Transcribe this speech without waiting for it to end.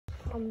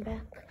I'm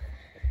back.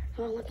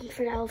 I'm looking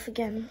for the elf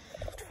again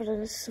for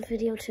this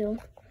video too.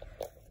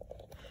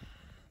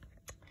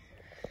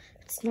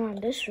 It's not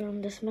in this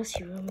room, this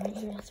messy room right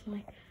here. That's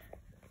my.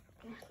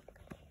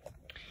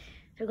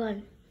 They're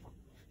gone.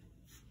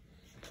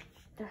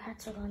 Their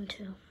hats are gone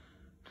too.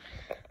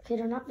 Okay,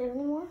 they're not there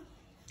anymore.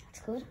 That's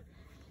good.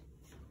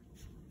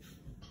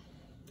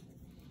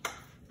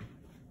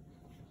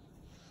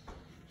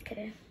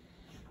 Okay.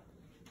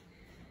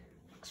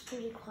 Looks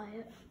pretty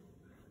quiet.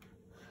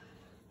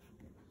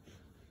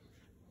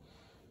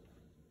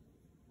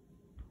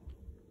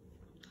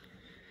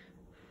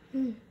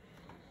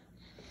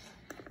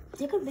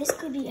 They could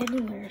basically be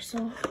anywhere,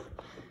 so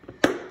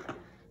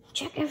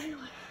check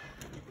everywhere.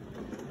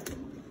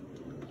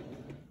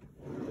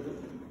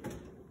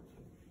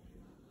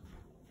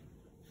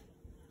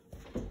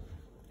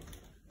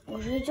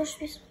 Уже идешь в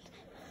basement?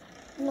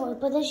 Ну,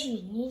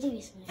 подожди, не иди в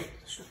basement.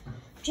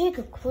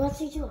 Джейкоб, куда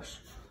ты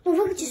идешь? Ну,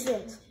 выключи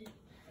свет.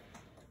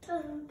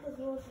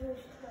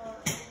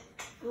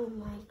 Oh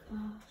my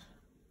god.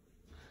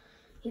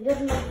 You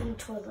better not be in the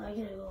toilet. I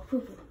gotta go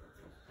poo-poo.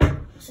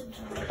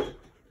 Sometimes.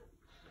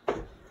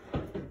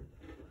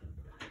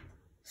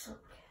 So,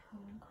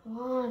 come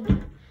on.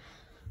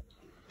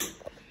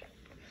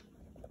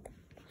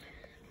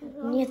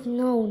 Нет,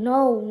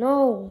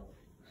 no.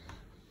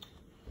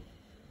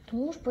 Ты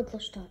можешь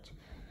подождать?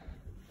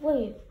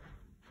 Wait,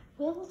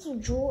 we have lots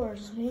of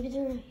drawers. Maybe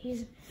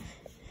he's...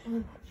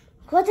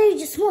 Куда ты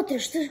идешь,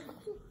 смотришь? Ты...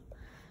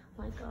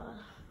 Oh my god.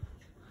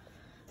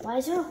 Why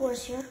is there a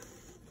horse here?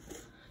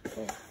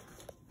 Okay.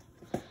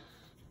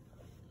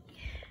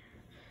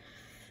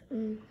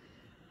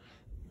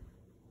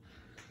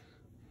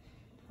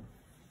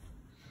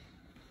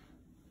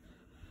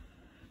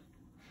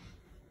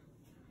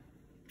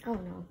 Oh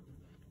no.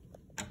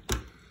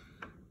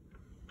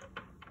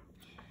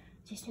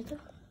 Здесь нету?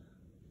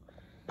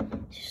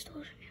 Здесь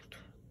тоже нету.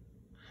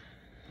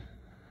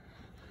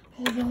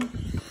 Oh no.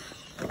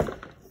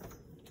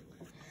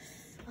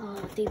 Oh,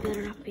 they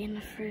better not be in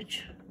the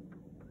fridge.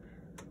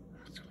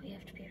 So we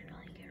have to be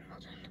really careful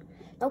then.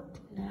 Nope,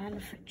 not in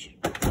the fridge.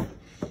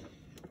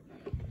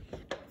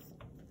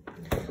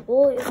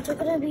 Well, if they're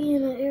gonna be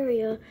in an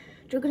area,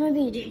 they're gonna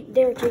be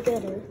there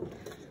together.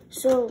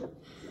 So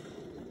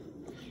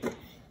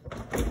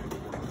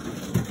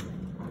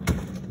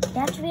they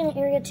have to be in an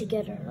area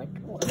together. Like,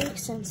 well, it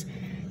makes sense.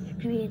 They have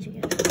to be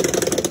together.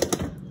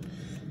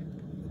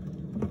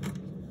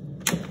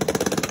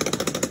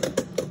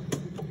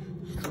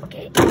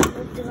 Okay,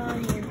 put it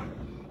on here.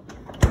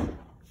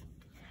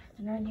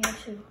 And on here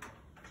too.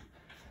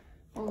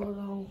 Oh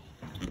no,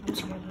 I'm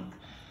scared now.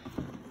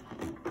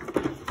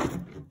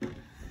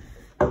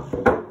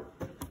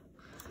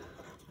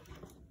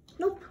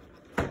 Nope.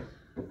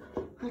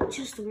 That's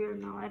just weird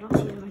now. I don't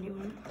see them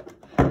anywhere.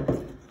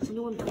 Has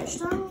anyone touched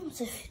them?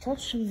 If you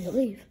touch them, they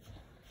leave.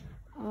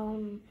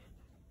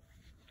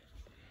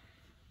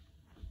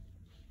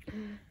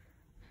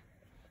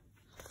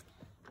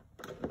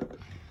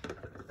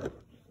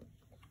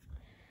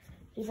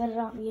 You better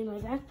not be in my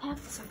backpack.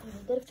 It's not gonna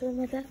be good if they're in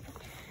my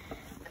backpack.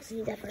 Because I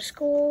need that for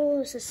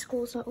school. Since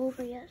school's not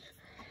over yet.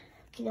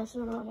 Okay, that's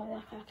not on my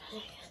backpack.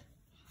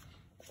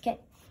 Okay.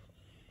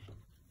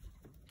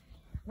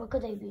 What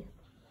could they be?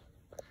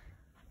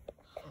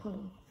 Oh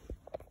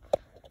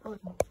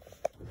no.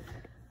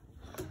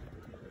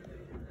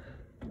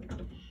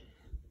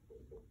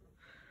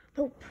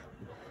 Nope.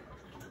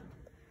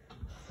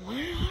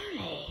 Where are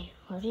they?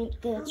 I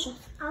didn't get a check.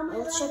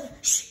 Let's check.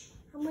 Shh.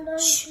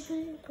 Shh.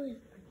 Please.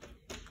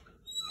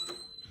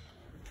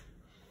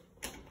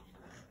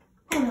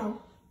 Oh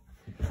no.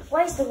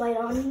 Why is the light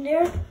on in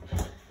there?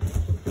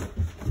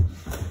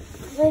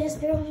 The light is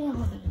barely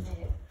on in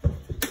there.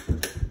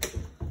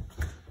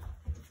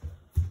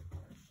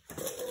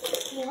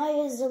 Why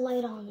is the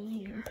light on in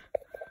here?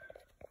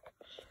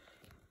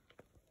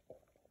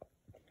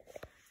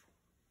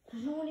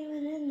 There's no one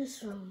even in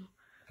this room.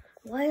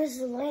 Why is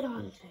the light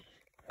on then?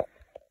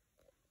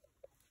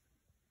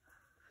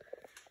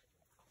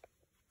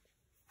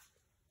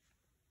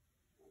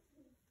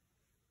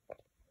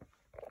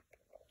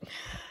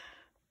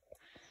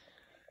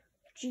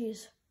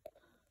 Jeez.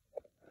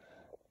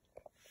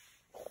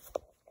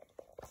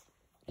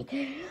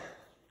 Okay.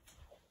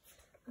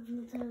 I'm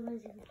not that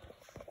lazy.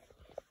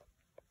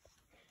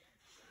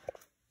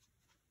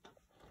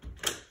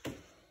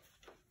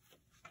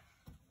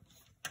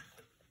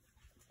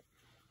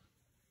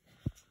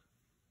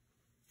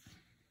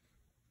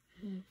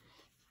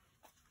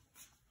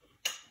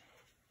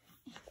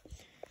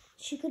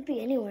 She could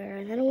be anywhere,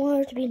 and I don't want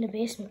her to be in the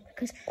basement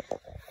because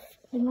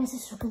then my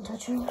sister can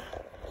touch her.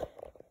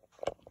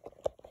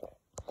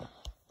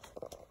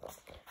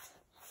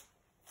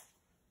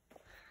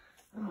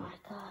 Oh my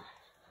god.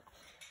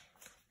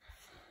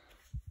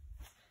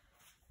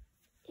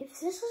 If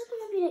this is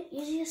gonna be the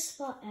easiest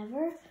spot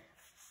ever,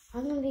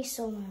 I'm gonna be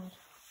so mad.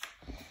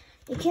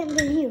 It can't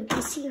be here, you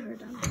can see her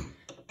though.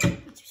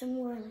 It's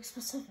somewhere like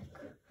specific.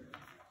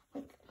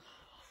 Like,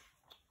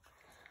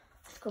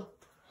 let's go.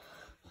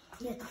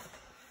 Yeah.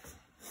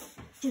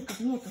 Jacob,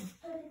 нету.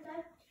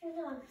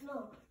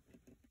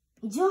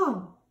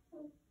 Идем.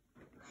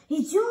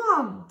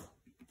 Идем.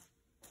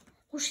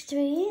 Уж у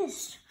тебя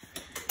есть?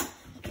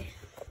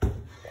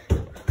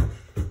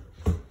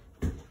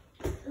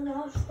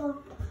 Ну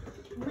что?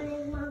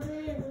 Мы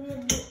могли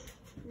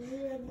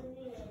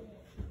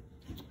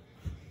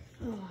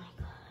Oh my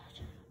god.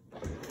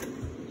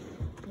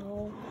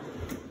 No.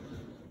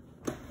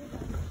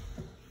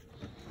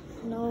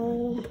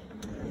 No.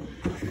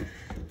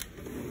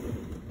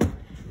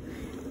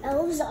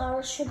 Elves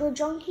are sugar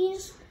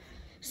junkies,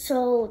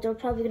 so they're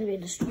probably gonna be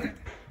in the store.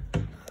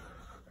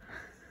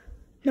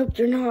 Nope,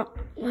 they're not.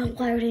 Well,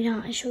 why are they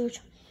not? I showed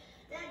you.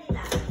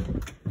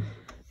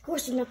 Of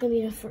course, they're not gonna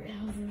be in for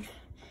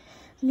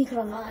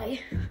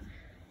microwave.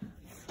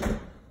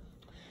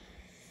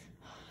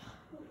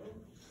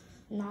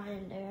 Not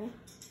in there.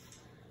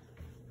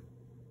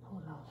 Oh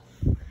no.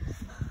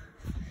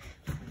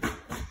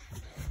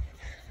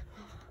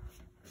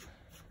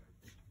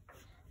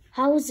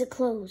 How is it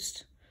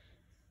closed?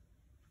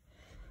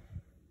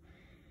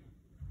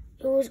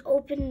 It was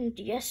opened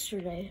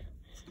yesterday.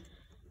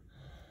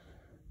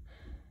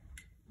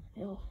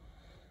 Ew.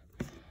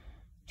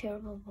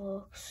 Terrible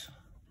books.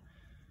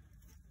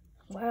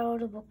 Where are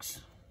the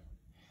books?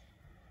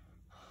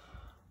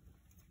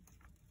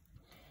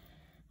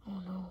 Oh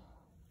no.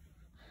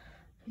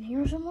 In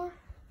here somewhere?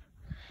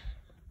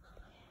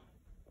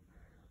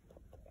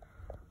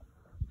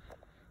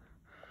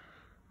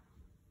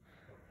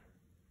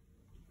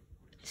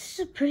 This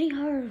is pretty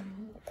hard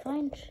to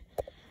find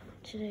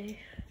today.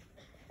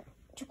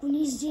 Так он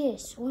не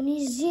здесь, он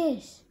не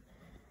здесь.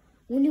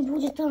 Он не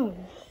будет там.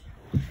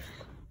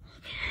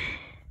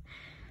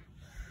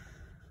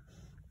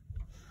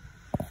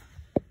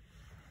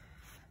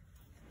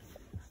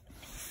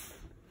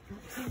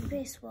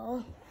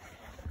 Baseball.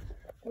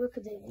 Where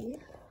could they be?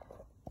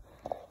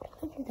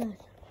 Look at that.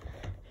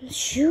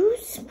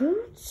 Shoes?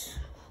 Boots?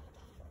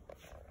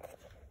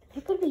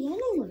 They could be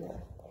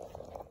anywhere.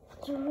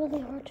 They're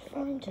really hard to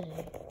find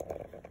today.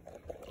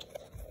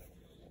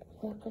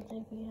 Where could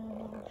they be? I don't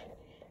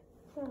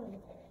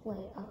know.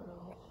 Wait, I don't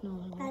know.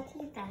 No. That's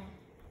that.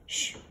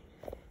 Shh.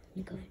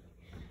 You go.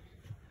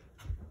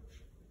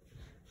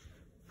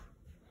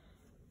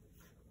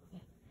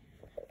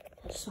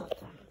 That's not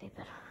them.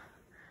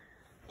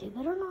 They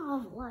better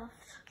not have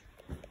left.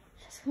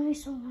 It's gonna be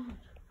so mad.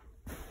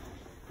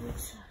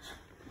 What's that?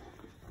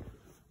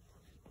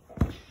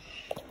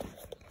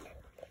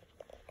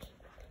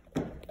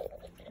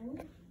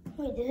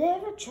 Wait, did they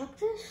ever check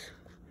this?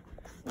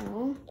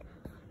 No.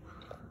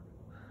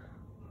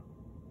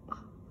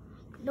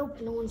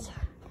 Nope, no one's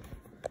there.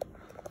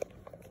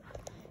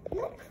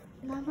 Nope,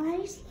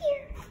 nobody's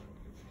here.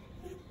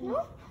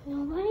 Nope,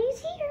 nobody's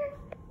here.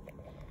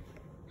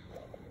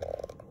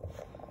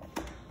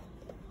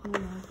 Oh no.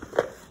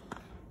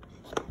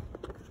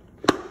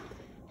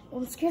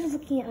 I'm scared of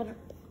looking at other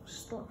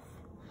stuff.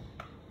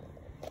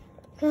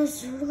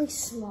 Because they're really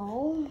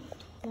small.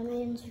 That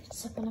means you can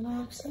step on an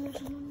accident or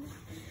something.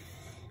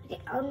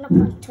 Okay, I'm not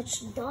gonna touch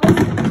the dog.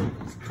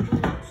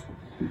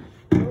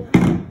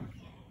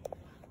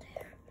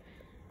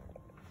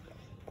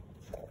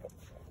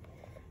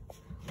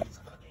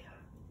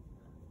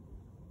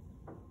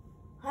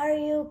 Are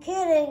you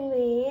kidding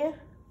me?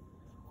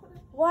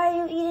 Why are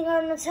you eating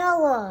our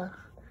Nutella?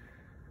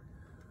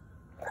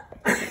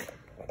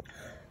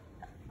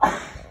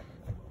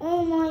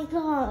 Oh my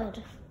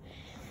god.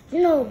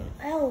 No,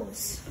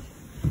 Elvis.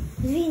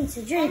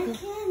 Извините, Jacob.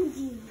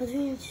 Candy.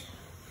 Извините.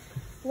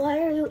 Why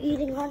are you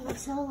eating our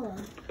Nutella?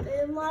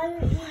 Why are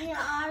you eating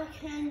our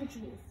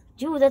candy?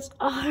 Dude, that's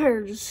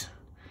ours.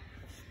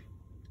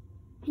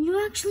 And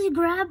you actually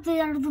grabbed it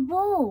out of the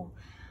bowl.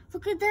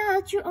 Look at that.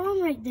 That's your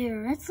arm right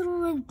there. That's a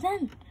little like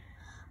bent.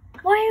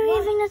 Why are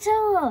you eating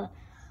Nutella?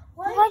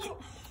 Why are you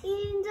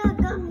eating the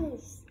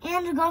gummies?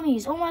 And the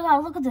gummies. Oh my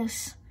god, look at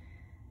this.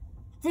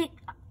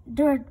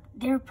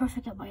 They're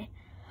perfect at bite.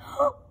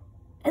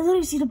 I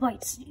literally see the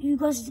bites. You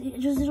guys,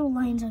 there's little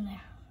lines on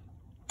there.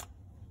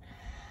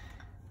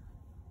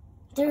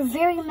 They're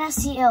very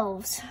messy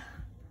elves.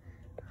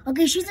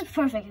 Okay, she's like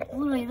perfect.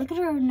 Literally, look at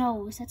her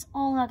nose. That's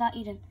all I got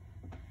eaten.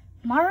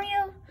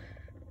 Mario?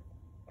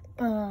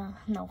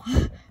 No.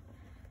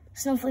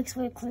 Snowflake's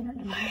way cleaner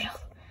than Mario.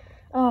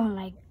 Oh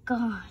my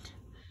god.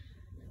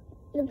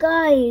 You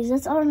guys,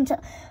 that's our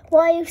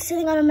why are you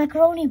sitting on a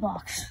macaroni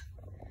box?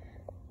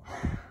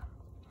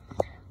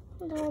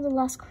 No, the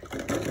last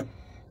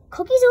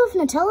cookies with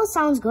Nutella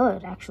sounds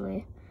good,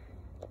 actually.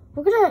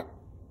 We're gonna.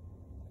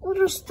 Oh,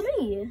 there's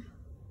 3.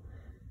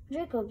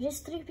 Jacob,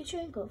 здесь 3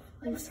 печеньков.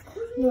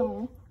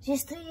 No,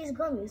 здесь 3 is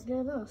gummies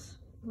для нас,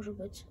 может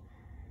быть.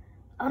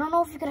 I don't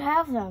know if you could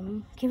have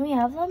them. Can we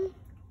have them?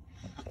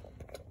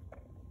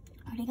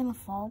 Are they gonna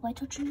fall by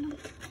touching them?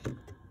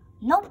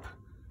 Nope.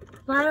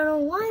 But I don't know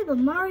why, but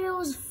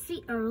Mario's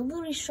feet are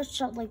literally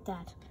stretched out like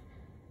that.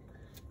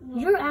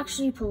 You're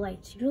actually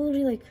polite. You're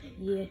literally like,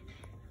 yeah,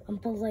 I'm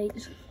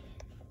polite.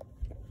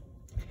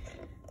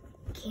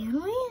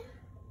 Can we?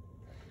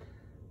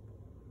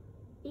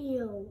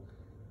 Ew.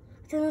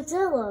 The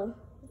Nutella.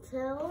 It's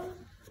tell.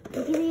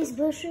 Какие есть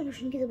большие,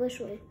 большие,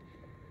 большой.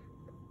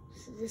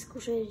 Здесь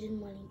кушает один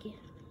маленький.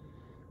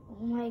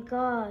 Oh my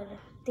god.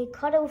 They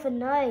cut it with a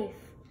knife.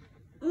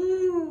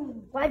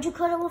 Why'd you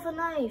cut it with a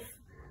knife?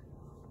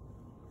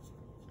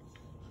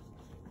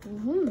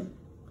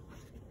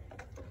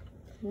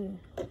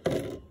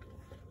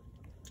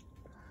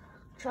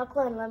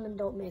 Chocolate and lemon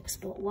don't mix,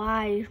 but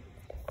why?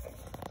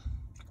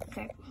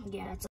 Okay, yeah, that's